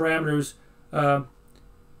the parameters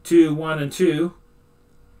 2, 1, and 2.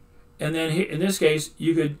 And then in this case,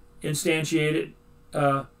 you could instantiate it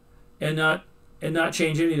and not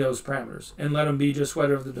change any of those parameters and let them be just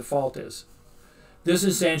whatever the default is. this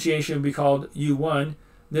instantiation would be called U1.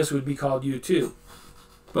 This would be called U2.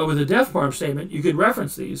 But with a def-parm statement, you could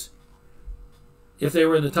reference these. If they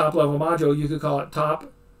were in the top level module, you could call it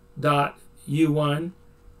top.U1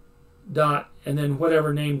 dot and then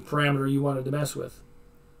whatever named parameter you wanted to mess with.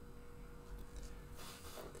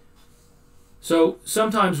 So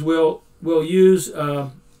sometimes we'll use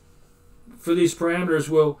for these parameters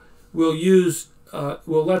we'll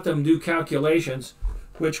let them do calculations,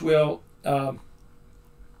 which will let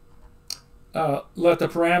the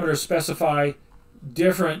parameters specify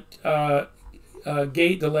different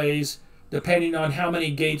gate delays depending on how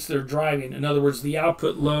many gates they're driving. In other words, the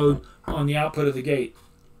output load on the output of the gate.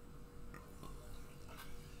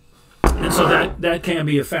 And so that can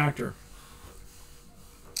be a factor.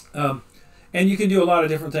 And you can do a lot of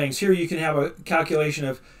different things. Here you can have a calculation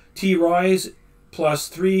of T rise plus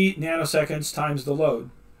 3 nanoseconds times the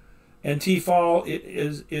load. And T fall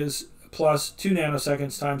is plus 2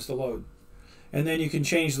 nanoseconds times the load. And then you can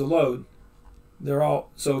change the load. They're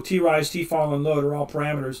all, so T rise, T fall, and load are all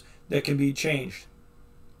parameters that can be changed.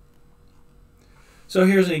 So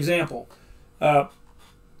here's an example.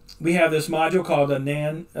 We have this module called a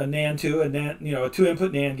NAND2, a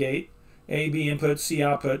 2-input NAND gate, A, B input, C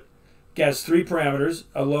output. It has 3 parameters,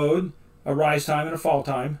 a load, a rise time, and a fall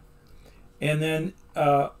time. And then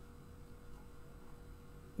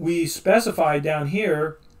we specify down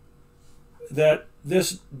here that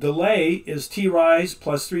this delay is T rise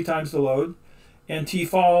plus 3 times the load, and T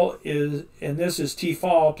fall is, and this is T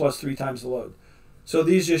fall plus 3 times the load. So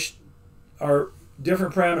these just are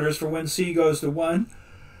different parameters for when C goes to 1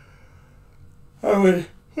 or when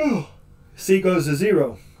C goes to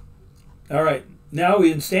 0. All right, now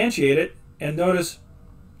we instantiate it, and notice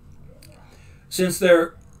since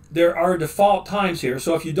there are default times here,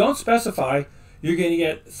 so if you don't specify, you're going to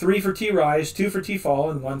get 3 for T rise, 2 for T fall,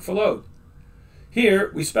 and 1 for load.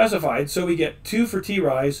 Here we specified, so we get 2 for T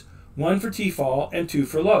rise, 1 for T fall, and 2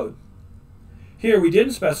 for load. Here we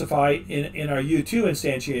didn't specify in our U2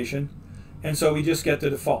 instantiation, and so we just get the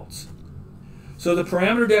defaults. So the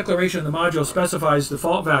parameter declaration of the module specifies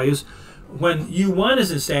default values. When U1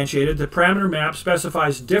 is instantiated, the parameter map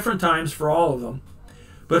specifies different times for all of them.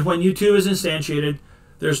 But when U2 is instantiated,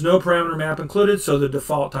 there's no parameter map included, so the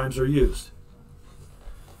default times are used.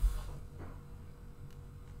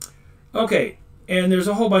 Okay, and there's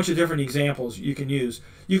a whole bunch of different examples you can use.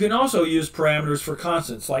 You can also use parameters for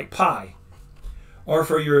constants like pi, or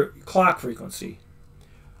for your clock frequency,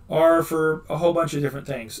 or for a whole bunch of different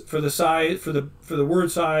things. For the size, for the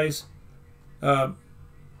word size, the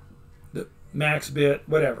max bit,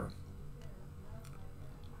 whatever.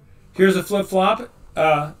 Here's a flip-flop.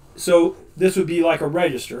 So this would be like a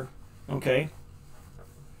register, okay?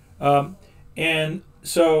 And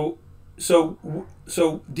so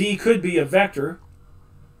D could be a vector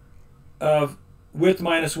of width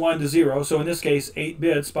minus 1 to 0. So in this case, 8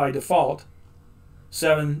 bits by default,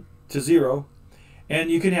 7 to 0.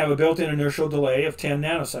 And you can have a built-in inertial delay of 10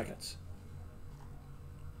 nanoseconds.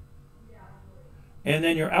 And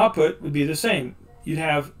then your output would be the same. You'd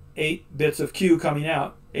have 8 bits of Q coming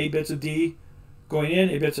out, 8 bits of D going in,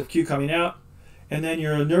 8 bits of Q coming out. And then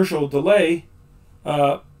your inertial delay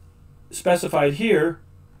specified here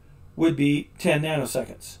would be 10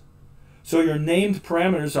 nanoseconds. So your named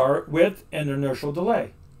parameters are width and inertial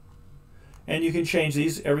delay. And you can change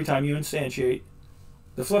these every time you instantiate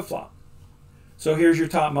the flip-flop. So here's your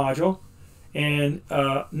top module. And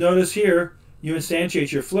notice here, you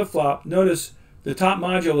instantiate your flip-flop. Notice the top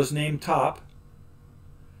module is named top.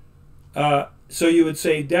 So you would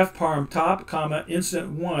say def parm top, comma,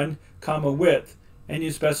 instant 1, comma, width. And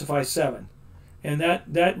you specify 7. And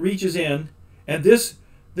that reaches in. And this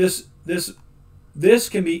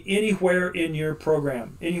can be anywhere in your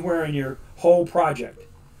program, anywhere in your whole project.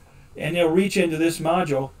 And it'll reach into this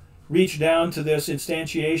module, reach down to this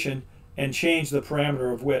instantiation, and change the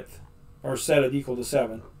parameter of width, or set it equal to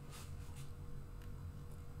 7.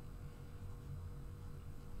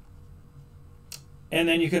 And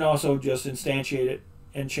then you can also just instantiate it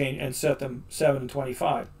and change and set them 7 and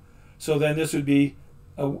 25. So then this would be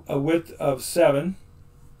a width of 7,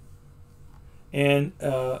 and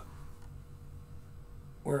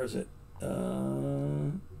where is it?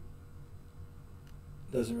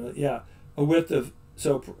 Doesn't really, yeah, a width of,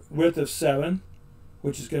 so width of 7,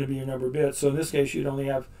 which is going to be your number of bits. So in this case, you'd only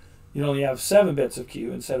have 7 bits of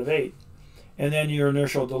Q instead of 8, and then your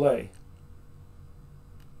inertial delay.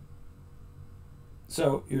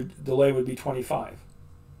 So your delay would be 25.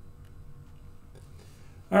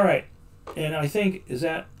 All right, and I think, is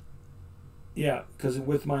that, yeah, because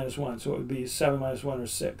width minus 1, so it would be 7 minus 1 or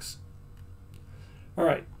 6. All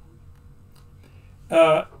right.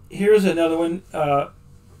 here's another one.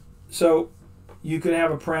 So you could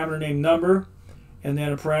have a parameter named number, and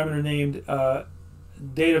then a parameter named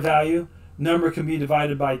data value. Number can be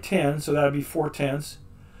divided by 10, so that would be 4/10.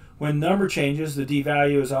 When number changes, the d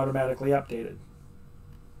value is automatically updated.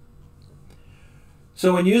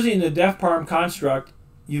 So when using the def/parm construct,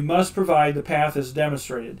 you must provide the path as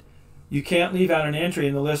demonstrated. You can't leave out an entry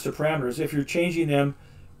in the list of parameters if you're changing them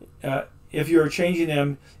in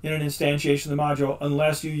an instantiation of the module,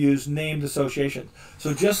 unless you use named association.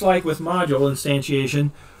 So just like with module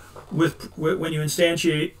instantiation, when you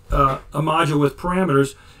instantiate a module with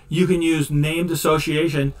parameters, you can use named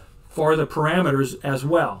association for the parameters as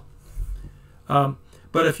well.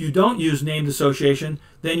 But if you don't use named association,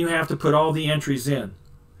 then you have to put all the entries in.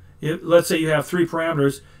 Let's say you have 3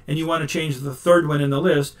 parameters and you want to change the third one in the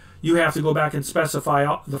list, you have to go back and specify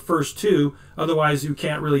the first 2, otherwise you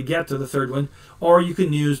can't really get to the third one. Or you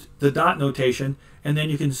can use the dot notation, and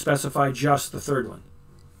then you can specify just the third one.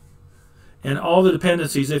 And all the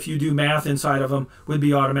dependencies, if you do math inside of them, would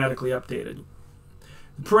be automatically updated.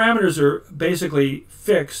 The parameters are basically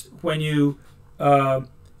fixed when you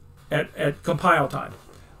at compile time.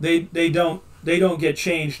 They don't get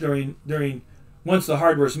changed during once the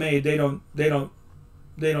hardware's made. They're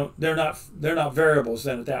not variables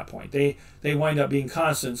then at that point. They wind up being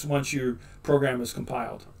constants once your program is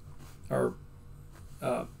compiled or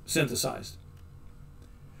synthesized.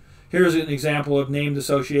 Here's an example of named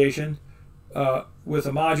association with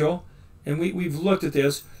a module, and we've looked at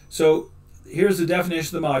this. So here's the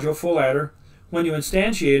definition of the module, full adder. When you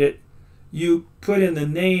instantiate it, you put in the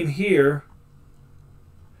name here,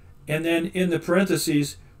 and then in the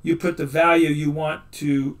parentheses you put the value you want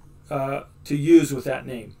to use with that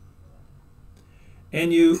name.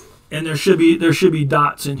 And there should be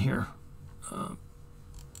dots in here.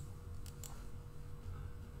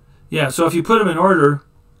 Yeah, so if you put them in order,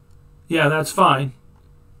 yeah, that's fine.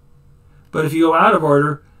 But if you go out of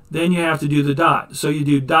order, then you have to do the dot. So you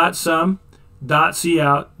do dot sum, dot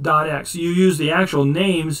cout, dot x. You use the actual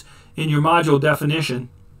names in your module definition,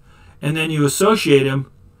 and then you associate them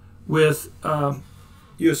with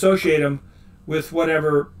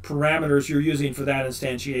whatever parameters you're using for that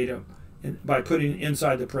instantiatum by putting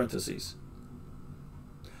inside the parentheses.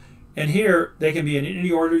 And here they can be in any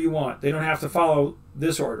order you want. They don't have to follow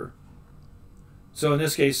this order. So in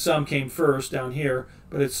this case, sum came first down here,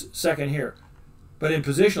 but it's second here. But in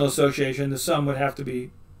positional association, the sum would have to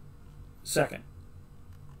be second.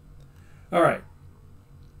 All right.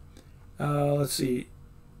 Let's see.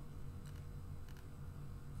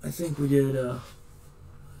 I think we did.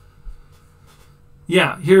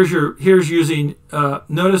 Yeah, here's using.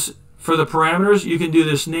 Notice for the parameters, you can do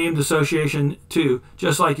this named association too,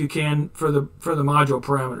 just like you can for the module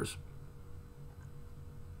parameters,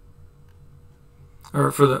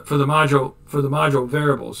 or for the module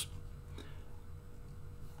variables.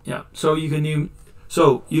 Yeah, so you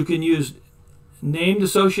can use named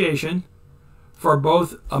association for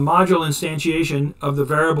both a module instantiation of the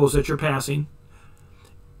variables that you're passing,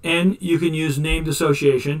 and you can use named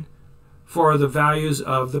association for the values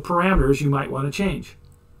of the parameters you might want to change.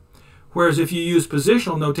 Whereas if you use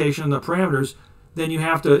positional notation on the parameters, then you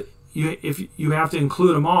have to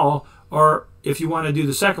include them all, or if you want to do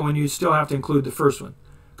the second one, you still have to include the first one,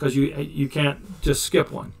 because you can't just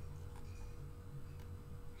skip one.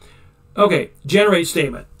 Okay, generate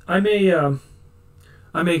statement. I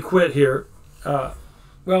may quit here. Well,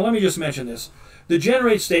 let me just mention this. The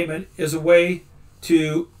generate statement is a way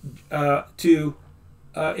to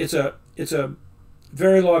it's a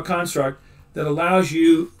Verilog construct that allows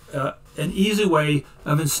you an easy way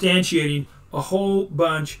of instantiating a whole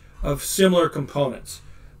bunch of similar components.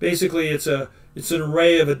 Basically, it's an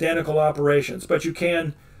array of identical operations, but you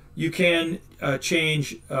can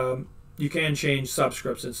change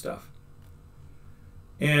subscripts and stuff.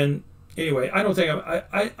 And anyway, I don't think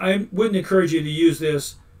I wouldn't encourage you to use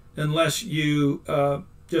this unless you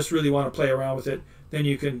just really want to play around with it. Then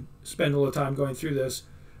you can spend a little time going through this.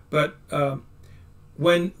 But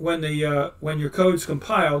when your code's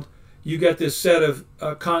compiled, you get this set of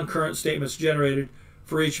concurrent statements generated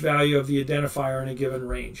for each value of the identifier in a given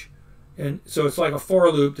range. And so it's like a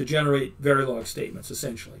for loop to generate Verilog statements,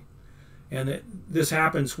 essentially. And this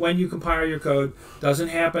happens when you compile your code. Doesn't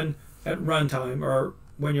happen at runtime or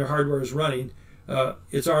when your hardware is running.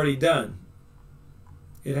 It's already done.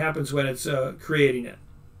 It happens when it's creating it.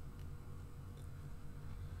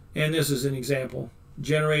 And this is an example.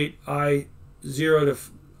 Generate I 0 to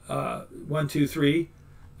 1, 2, 3.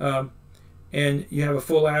 And you have a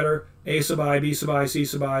full adder, A sub I, B sub I, C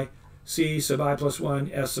sub I, C sub I plus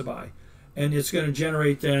 1, S sub I. And it's going to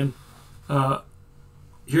generate then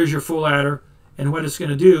here's your full adder, and what it's going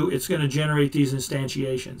to do, it's going to generate these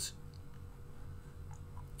instantiations.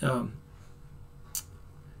 And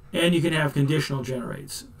you can have conditional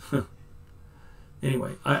generates.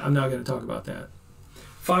 Anyway, I'm not going to talk about that.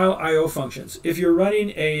 File I/O functions. If you're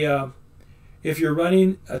running a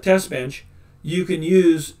test bench, you can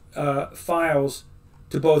use files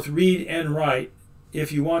to both read and write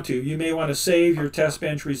if you want to. You may want to save your test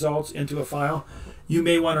bench results into a file. You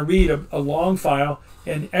may want to read a long file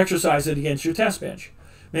and exercise it against your test bench.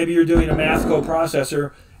 Maybe you're doing a math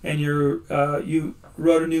coprocessor and you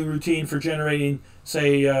wrote a new routine for generating,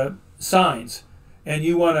 say, sines, and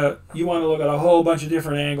you want to look at a whole bunch of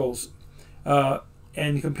different angles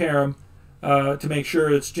and compare them to make sure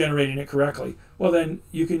it's generating it correctly. Well, then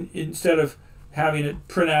you can, instead of having it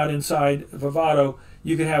print out inside Vivado,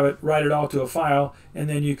 you could have it write it all to a file, and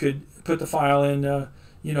then you could put the file in,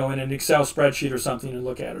 in an Excel spreadsheet or something and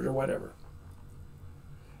look at it or whatever.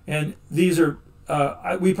 And these are,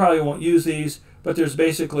 we probably won't use these, but they're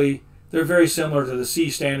very similar to the C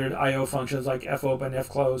standard I/O functions like fopen,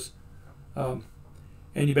 fclose.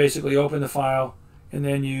 And you basically open the file, and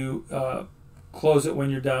then you close it when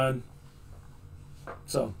you're done.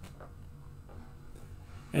 So,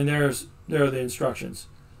 and there are the instructions.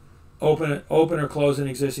 Open or close an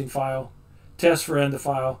existing file. Test for end of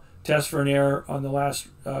file. Test for an error on the last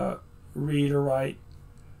read or write.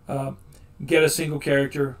 Get a single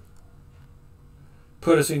character.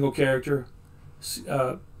 Put a single character.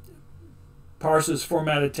 Parses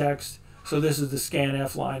formatted text. So this is the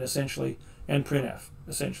scanf line essentially, and printf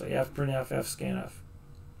essentially. Fprintf, fscanf.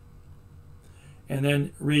 And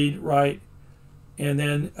then read, write, and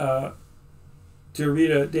then to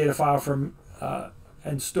read a data file from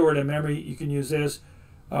and store it in memory, you can use this.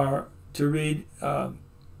 Or to read,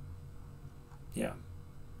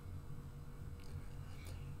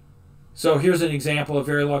 So here's an example of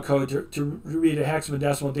Verilog code to read a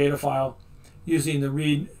hexadecimal data file using the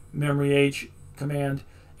read memory H command,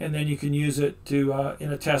 and then you can use it to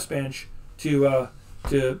in a test bench to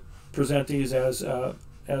present these as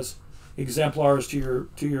exemplars to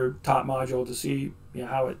your top module to see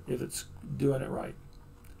if it's doing it right.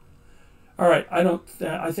 All right, I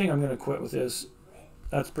think I'm going to quit with this.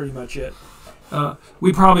 That's pretty much it.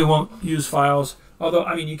 We probably won't use files, although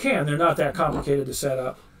I mean you can. They're not that complicated to set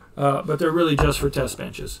up, but they're really just for test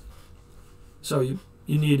benches. So you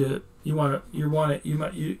have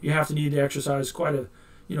to need to exercise quite a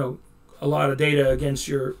lot of data against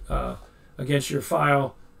your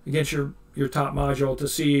file, against your top module to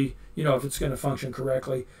see if it's going to function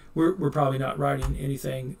correctly. We're probably not writing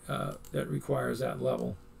anything that requires that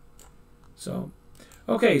level. So,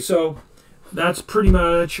 okay, so that's pretty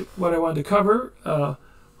much what I wanted to cover.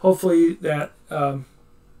 Hopefully that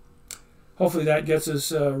gets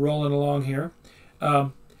us rolling along here.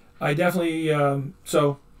 I definitely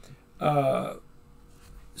so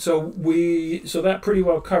that pretty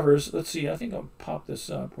well covers. Let's see. I think I'll pop this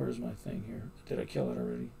up. Where's my thing here? Did I kill it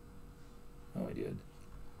already? Oh, I did.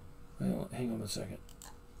 Hang on a second.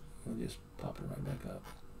 We'll just pop it right back up.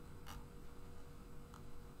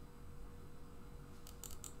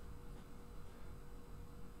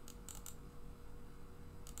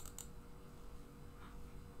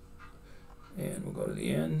 And we'll go to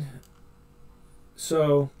the end.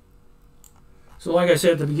 So like I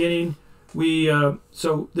said at the beginning,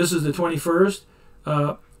 so this is the 21st.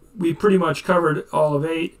 We pretty much covered all of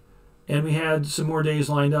 8, and we had some more days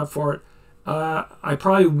lined up for it. I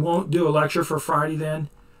probably won't do a lecture for Friday then,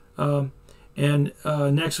 and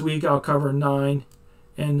next week I'll cover 9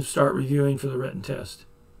 and start reviewing for the written test.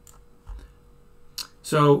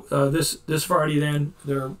 So this Friday then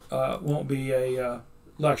there won't be a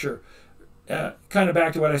lecture. Kind of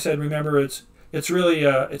back to what I said. Remember, it's really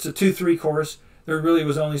it's a 2-3 course. There really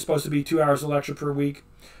was only supposed to be 2 hours of lecture per week.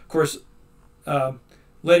 Of course,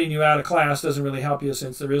 letting you out of class doesn't really help you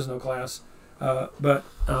since there is no class. But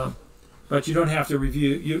you don't have to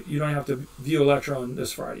review. You don't have to view a lecture on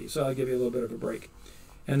this Friday. So I'll give you a little bit of a break,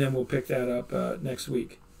 and then we'll pick that up next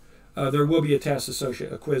week. There will be a quiz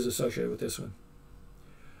associated with this one.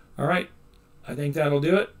 All right, I think that'll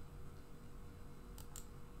do it.